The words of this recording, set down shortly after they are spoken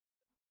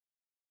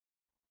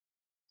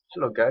So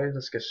look guys,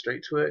 let's get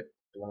straight to it.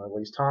 Don't want to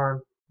waste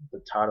time.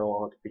 The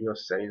title of the video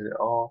says it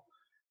all.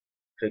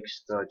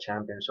 Fix the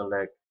champion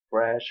select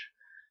crash.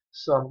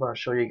 So I'm gonna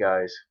show you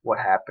guys what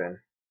happened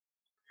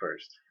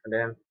first, and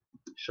then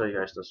show you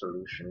guys the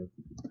solution.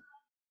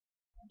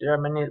 There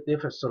are many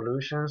different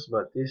solutions,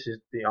 but this is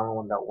the only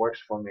one that works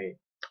for me.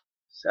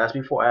 So as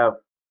before, I have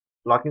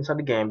logged inside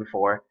the game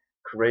before,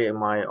 created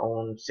my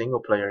own single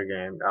player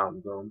game,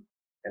 boom,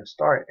 and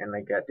start, and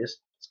I get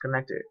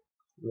disconnected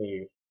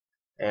me,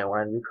 and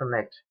when I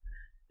reconnect,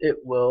 it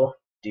will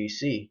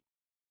DC.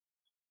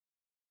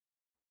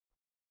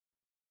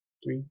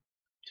 3,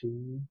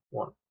 2,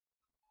 1.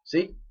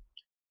 See?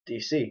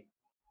 DC.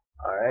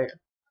 Alright.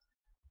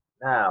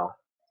 Now,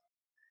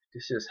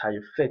 this is how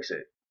you fix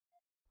it.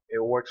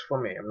 It works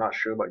for me. I'm not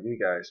sure about you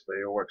guys, but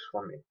it works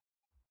for me.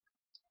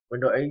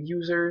 Windows 8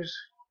 users,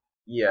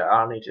 yeah,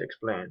 I don't need to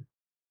explain.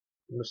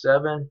 Windows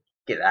 7,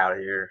 get out of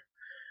here.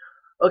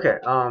 Okay,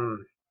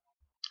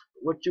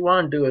 what you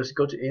want to do is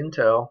go to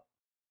Intel,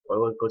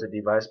 or go to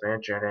Device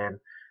Manager and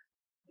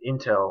then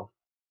Intel.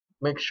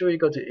 Make sure you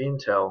go to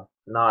Intel,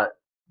 not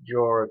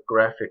your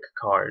graphic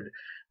card,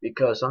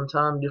 because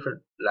sometimes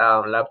different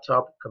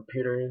laptop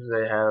computers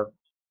they have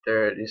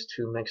these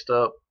two mixed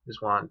up. This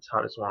one on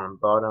top, this one on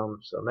bottom.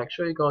 So make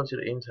sure you go into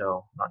the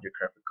Intel, not your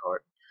graphic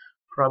card.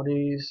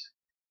 Properties,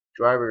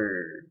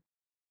 driver,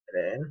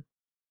 and then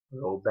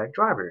roll back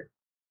driver.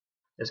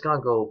 It's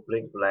gonna go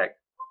blink black,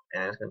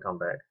 and it's gonna come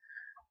back.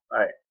 All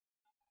right.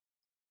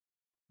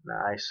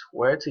 Now I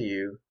swear to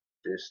you,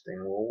 this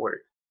thing will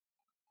work.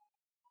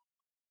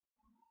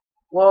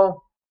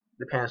 Well,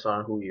 depends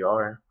on who you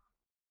are.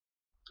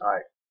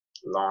 Alright,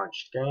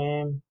 launch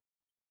game,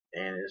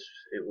 and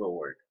it will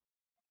work.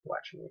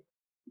 Watch me.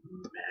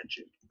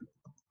 Magic.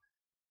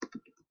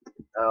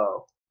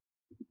 Oh,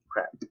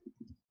 crap.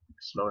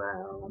 Slow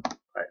down.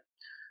 Alright.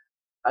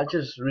 I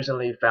just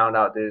recently found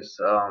out this,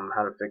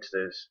 how to fix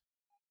this,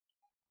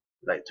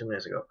 like 2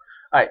 minutes ago.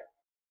 Alright,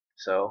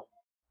 so,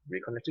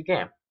 reconnect the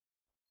game,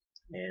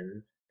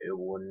 and it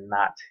will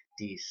not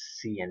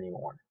DC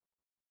anymore.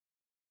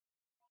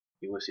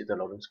 You will see the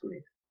loading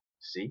screen.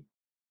 See?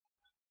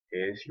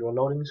 Here's your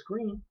loading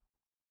screen.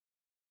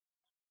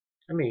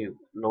 Let me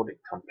load it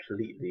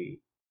completely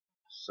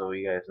so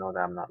you guys know that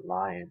I'm not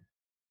lying,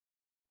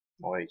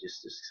 or it's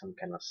just some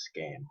kind of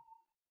scam.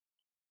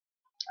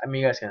 I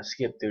mean, you guys can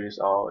skip through this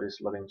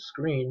loading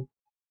screen,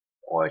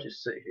 or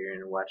just sit here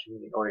and watch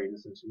me, or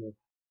listen to me.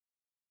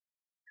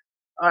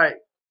 Alright,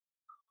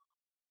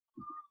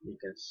 you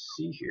can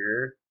see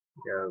here,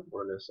 go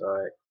to the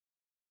side.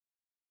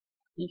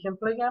 You can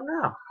play game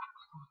now.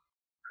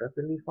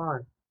 Perfectly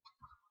fine.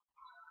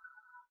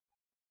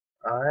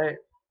 Alright,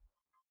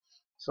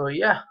 so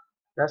yeah,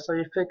 that's how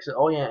you fix it.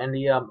 Oh yeah, and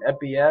the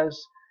FPS,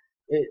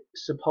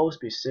 it's supposed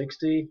to be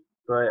 60,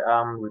 but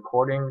I'm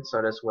recording,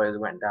 so that's why it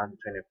went down to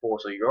 24.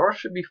 So yours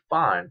should be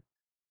fine.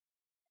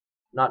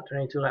 Not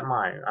 22 like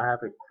mine. I have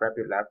a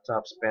crappy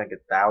laptop, spent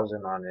like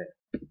 1,000 on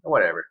it.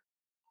 Whatever.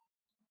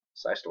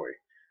 Side story.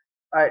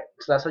 Alright,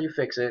 so that's how you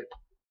fix it.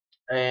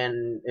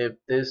 And if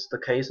this is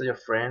the case of your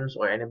friends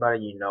or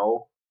anybody you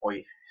know or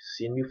you've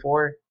seen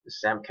before, the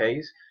same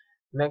case,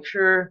 make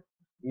sure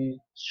you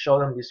show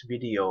them this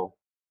video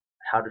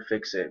how to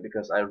fix it,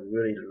 because I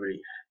really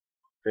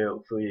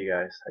feel you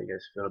guys, how you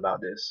guys feel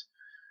about this.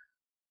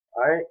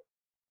 Alright.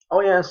 Oh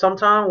yeah, and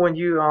sometimes when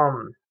you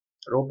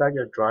roll back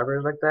your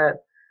drivers like that,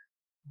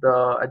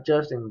 the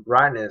adjusting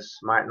brightness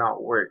might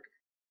not work.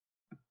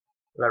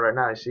 Like right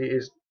now, you see,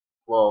 it's,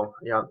 well,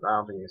 yeah, I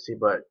don't think you can see,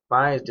 but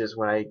mine is just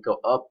when I go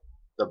up,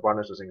 the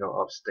brightness doesn't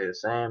go up, stay the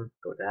same.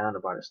 Go down, the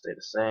brightness stay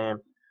the same.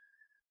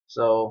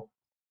 So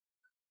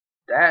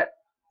that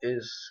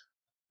is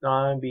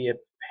gonna be a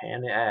pain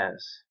in the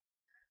ass.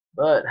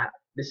 But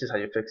this is how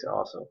you fix it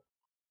also.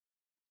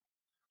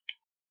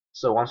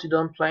 So once you're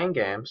done playing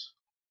games,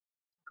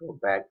 go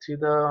back to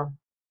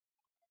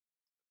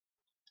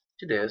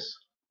this.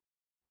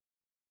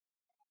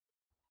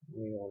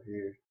 You know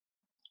here,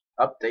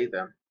 update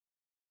them.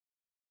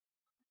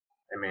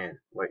 I mean,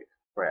 wait,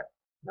 crap.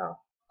 No,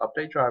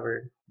 update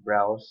driver,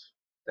 browse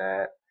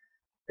that.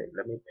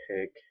 Let me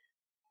pick.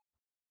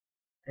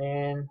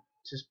 And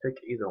just pick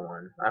either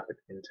one. I pick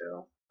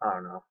Intel. I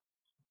don't know.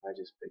 I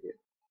just pick it.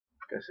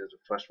 Guess it's the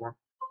first one.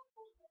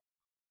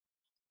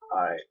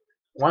 Alright.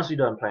 Once you're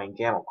done playing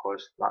game, of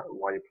course, not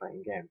while you're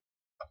playing game.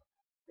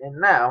 And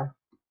now,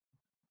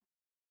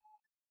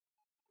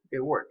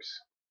 it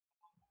works.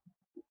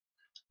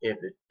 If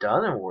it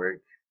doesn't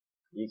work,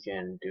 you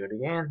can do it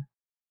again.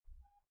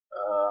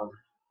 Um,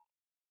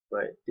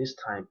 but this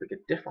time pick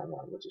a different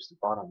one, which is the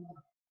bottom one.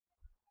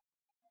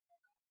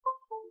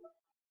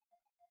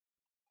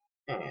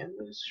 And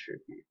this should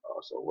be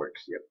also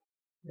works. Yep,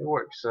 it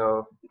works.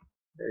 So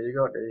there you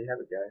go. There you have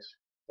it, guys.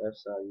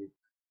 That's how you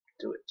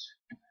do it.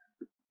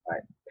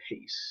 Alright,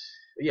 peace.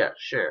 Yeah,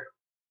 share.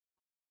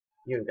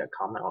 You don't got to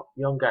comment.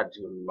 You don't got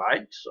to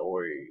like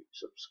or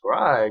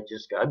subscribe.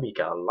 Just gotta make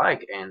a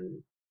like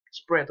and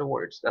spread the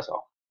words. That's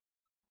all.